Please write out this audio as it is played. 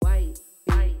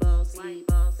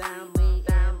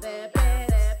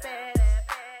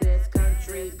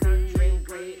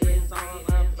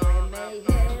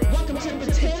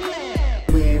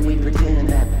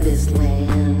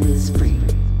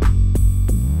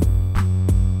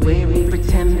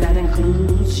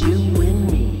you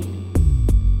and me.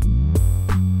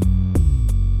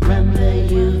 Run the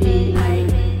UV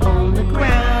light on the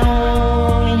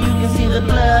ground, you can see the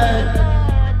blood.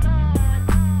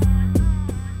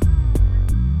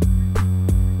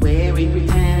 Where we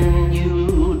pretend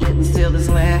you didn't steal this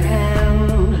land,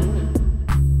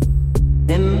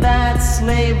 and that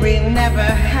slavery never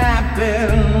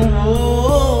happened.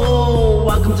 Whoa,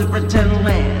 welcome to pretend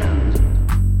land.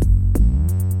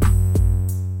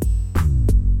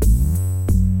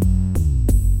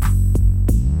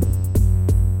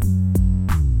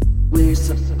 We're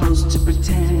supposed to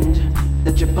pretend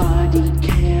that your body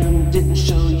cam didn't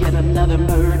show yet another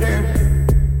murder.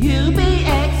 You be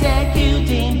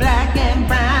executing black and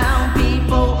brown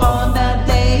people on the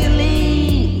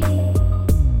daily.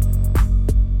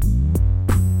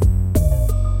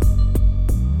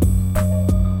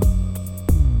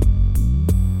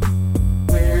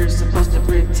 We're supposed to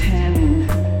pretend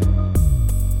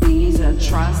these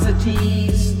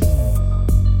atrocities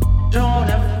don't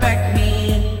affect